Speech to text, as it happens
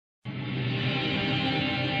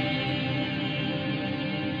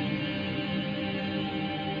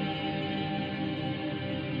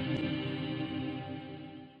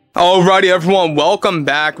Alrighty everyone, welcome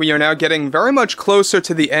back. We are now getting very much closer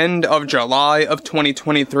to the end of July of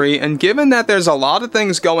 2023, and given that there's a lot of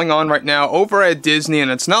things going on right now over at Disney,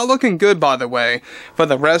 and it's not looking good, by the way, for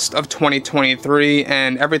the rest of 2023,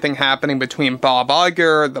 and everything happening between Bob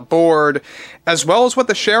Iger, the board, as well as what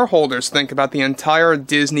the shareholders think about the entire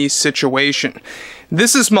Disney situation.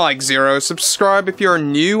 This is Mike Zero. Subscribe if you're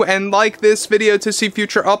new and like this video to see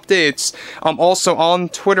future updates. I'm also on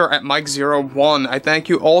Twitter at Mike01. I thank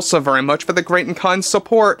you also very much for the great and kind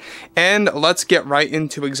support. And let's get right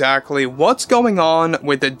into exactly what's going on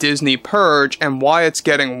with the Disney Purge and why it's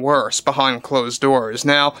getting worse behind closed doors.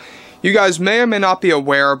 Now, you guys may or may not be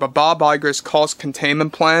aware, but Bob Iger's cost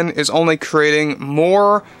containment plan is only creating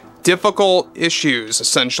more difficult issues,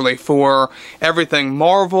 essentially, for everything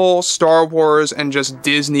Marvel, Star Wars, and just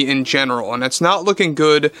Disney in general, and it's not looking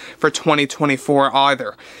good for 2024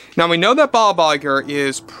 either. Now, we know that Bob Iger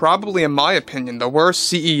is probably, in my opinion, the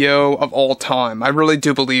worst CEO of all time. I really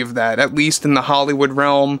do believe that, at least in the Hollywood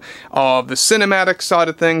realm of the cinematic side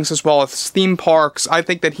of things, as well as theme parks. I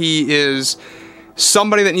think that he is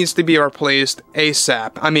somebody that needs to be replaced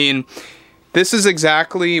ASAP. I mean, this is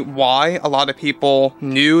exactly why a lot of people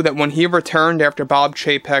knew that when he returned after Bob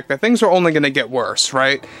Chapek, that things were only going to get worse,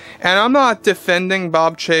 right? And I'm not defending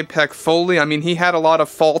Bob Chapek fully. I mean, he had a lot of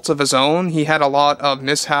faults of his own. He had a lot of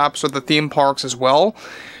mishaps with the theme parks as well.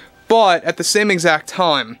 But at the same exact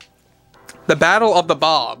time, the Battle of the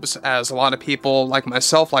Bobs, as a lot of people like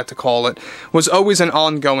myself like to call it, was always an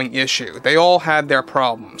ongoing issue. They all had their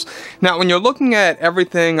problems. Now, when you're looking at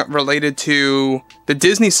everything related to the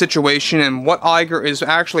Disney situation and what Iger is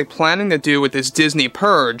actually planning to do with this Disney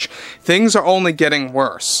Purge, things are only getting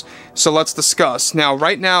worse. So let's discuss. Now,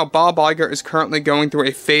 right now, Bob Iger is currently going through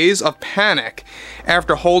a phase of panic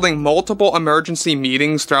after holding multiple emergency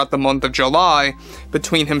meetings throughout the month of July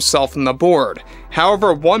between himself and the board.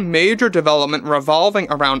 However, one major development revolving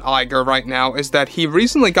around Iger right now is that he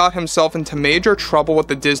recently got himself into major trouble with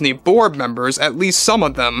the Disney board members, at least some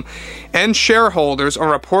of them, and shareholders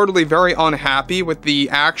are reportedly very unhappy with the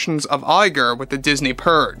actions of Iger with the Disney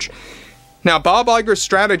Purge. Now, Bob Iger's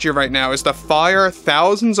strategy right now is to fire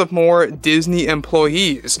thousands of more Disney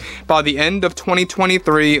employees by the end of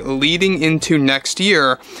 2023, leading into next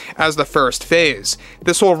year as the first phase.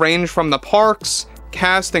 This will range from the parks,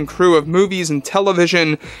 cast and crew of movies and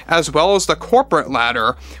television, as well as the corporate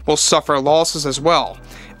ladder, will suffer losses as well.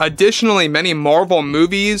 Additionally, many Marvel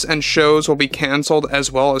movies and shows will be cancelled,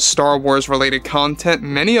 as well as Star Wars related content,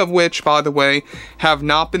 many of which, by the way, have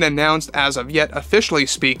not been announced as of yet, officially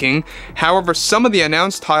speaking. However, some of the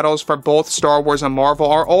announced titles for both Star Wars and Marvel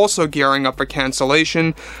are also gearing up for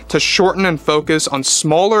cancellation to shorten and focus on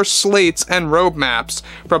smaller slates and roadmaps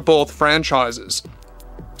for both franchises.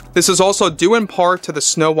 This is also due in part to the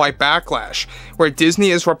Snow White backlash, where Disney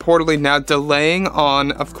is reportedly now delaying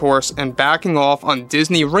on, of course, and backing off on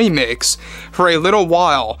Disney remakes for a little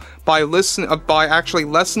while by actually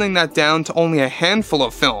lessening that down to only a handful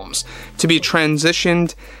of films to be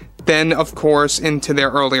transitioned then, of course, into their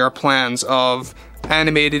earlier plans of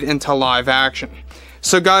animated into live action.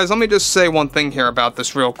 So guys, let me just say one thing here about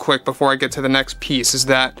this real quick before I get to the next piece, is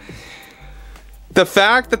that the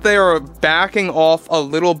fact that they are backing off a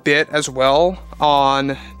little bit as well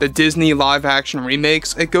on the Disney live-action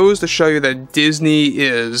remakes, it goes to show you that Disney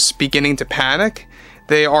is beginning to panic.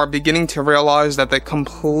 They are beginning to realize that they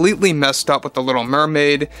completely messed up with The Little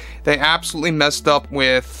Mermaid. They absolutely messed up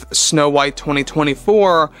with Snow White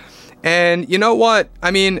 2024. And you know what?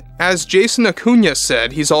 I mean, as Jason Acuna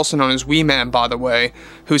said, he's also known as Wee Man, by the way,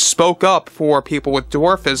 who spoke up for people with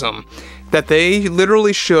dwarfism, that they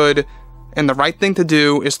literally should, and the right thing to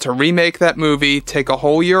do is to remake that movie, take a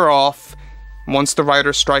whole year off, once the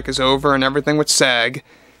writer's strike is over and everything with SAG,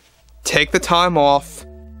 take the time off,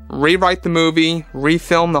 rewrite the movie,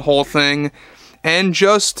 refilm the whole thing, and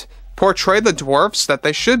just portray the dwarfs that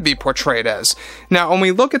they should be portrayed as. Now, when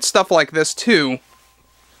we look at stuff like this too,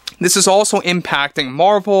 this is also impacting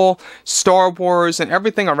Marvel, Star Wars, and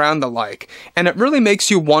everything around the like. And it really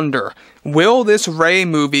makes you wonder, will this Rey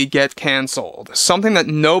movie get cancelled? Something that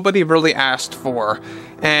nobody really asked for,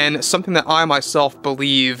 and something that I myself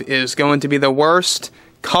believe is going to be the worst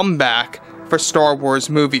comeback for Star Wars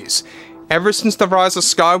movies. Ever since The Rise of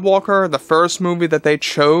Skywalker, the first movie that they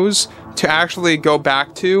chose to actually go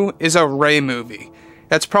back to is a Rey movie.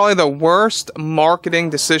 That's probably the worst marketing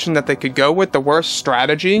decision that they could go with, the worst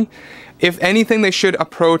strategy. If anything, they should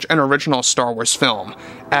approach an original Star Wars film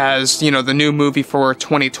as, you know, the new movie for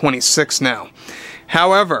 2026 now.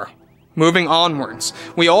 However, moving onwards,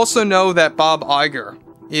 we also know that Bob Iger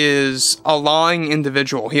is a lying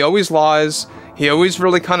individual. He always lies. He always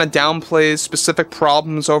really kind of downplays specific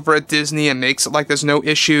problems over at Disney and makes it like there's no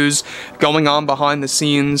issues going on behind the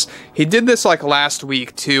scenes. He did this like last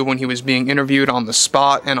week too, when he was being interviewed on the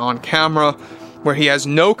spot and on camera, where he has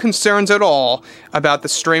no concerns at all about the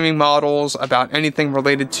streaming models, about anything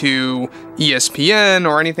related to ESPN,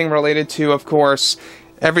 or anything related to, of course,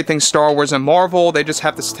 everything Star Wars and Marvel. They just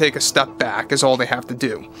have to take a step back, is all they have to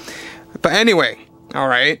do. But anyway,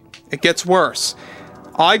 alright, it gets worse.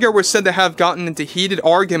 Iger was said to have gotten into heated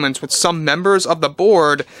arguments with some members of the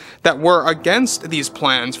board that were against these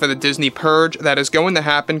plans for the Disney Purge that is going to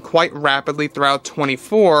happen quite rapidly throughout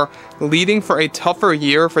 24, leading for a tougher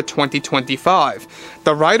year for 2025.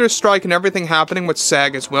 The writer's strike and everything happening with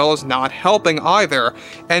SAG as well is not helping either,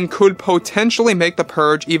 and could potentially make the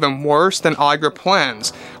Purge even worse than Iger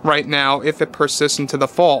plans right now if it persists into the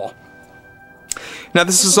fall. Now,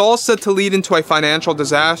 this is all set to lead into a financial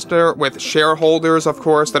disaster with shareholders, of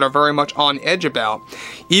course, that are very much on edge about.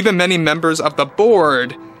 Even many members of the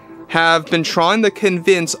board have been trying to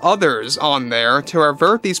convince others on there to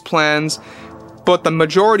avert these plans, but the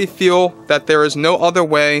majority feel that there is no other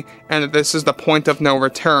way and that this is the point of no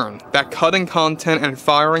return. That cutting content and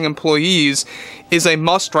firing employees is a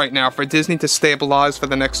must right now for Disney to stabilize for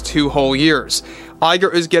the next 2 whole years.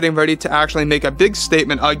 Iger is getting ready to actually make a big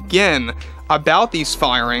statement again about these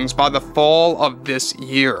firings by the fall of this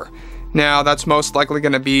year. Now, that's most likely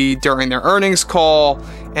going to be during their earnings call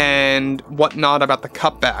and whatnot about the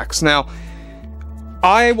cutbacks. Now,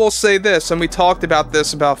 I will say this, and we talked about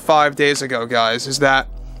this about 5 days ago, guys, is that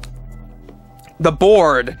the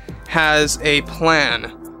board has a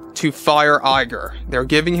plan to fire Iger. They're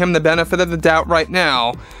giving him the benefit of the doubt right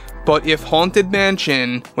now, but if Haunted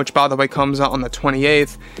Mansion, which by the way comes out on the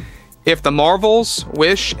 28th, if the Marvels,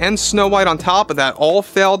 Wish, and Snow White on top of that all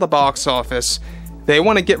fail the box office, they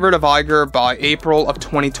want to get rid of Iger by April of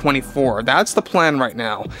 2024. That's the plan right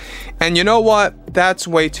now. And you know what? That's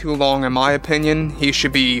way too long in my opinion. He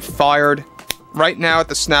should be fired right now at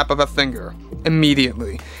the snap of a finger,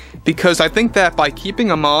 immediately. Because I think that by keeping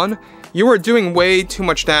him on, you are doing way too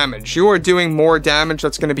much damage. You are doing more damage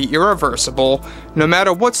that's going to be irreversible, no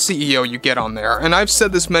matter what CEO you get on there. And I've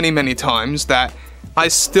said this many, many times, that I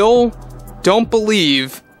still don't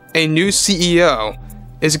believe a new CEO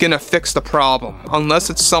is going to fix the problem, unless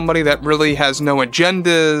it's somebody that really has no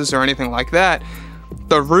agendas or anything like that.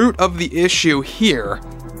 The root of the issue here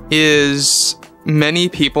is many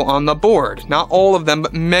people on the board. Not all of them,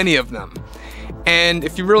 but many of them. And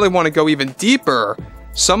if you really want to go even deeper,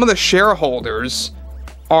 some of the shareholders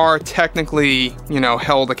are technically,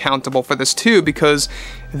 held accountable for this too, because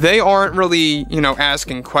they aren't really,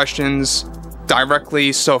 asking questions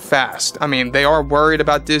directly so fast. I mean, they are worried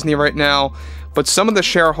about Disney right now, but some of the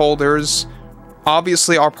shareholders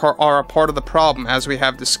obviously are a part of the problem, as we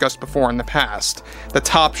have discussed before in the past. The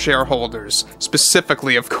top shareholders,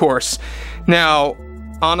 specifically, of course. Now,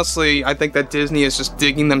 honestly, I think that Disney is just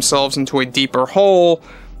digging themselves into a deeper hole.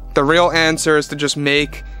 The real answer is to just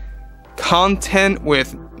make content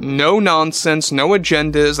with no nonsense, no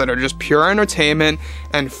agendas, that are just pure entertainment,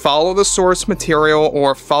 and follow the source material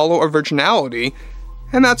or follow originality,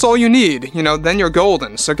 and that's all you need. Then you're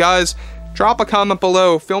golden. So guys, drop a comment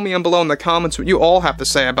below, fill me in below in the comments what you all have to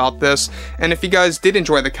say about this, and if you guys did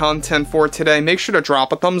enjoy the content for today, make sure to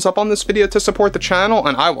drop a thumbs up on this video to support the channel,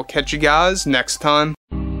 and I will catch you guys next time.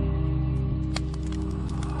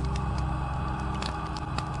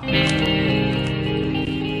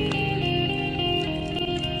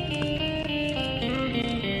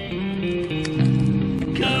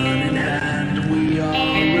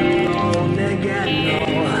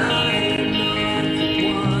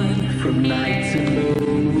 From night to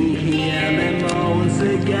moon, we hear them moans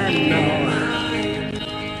again.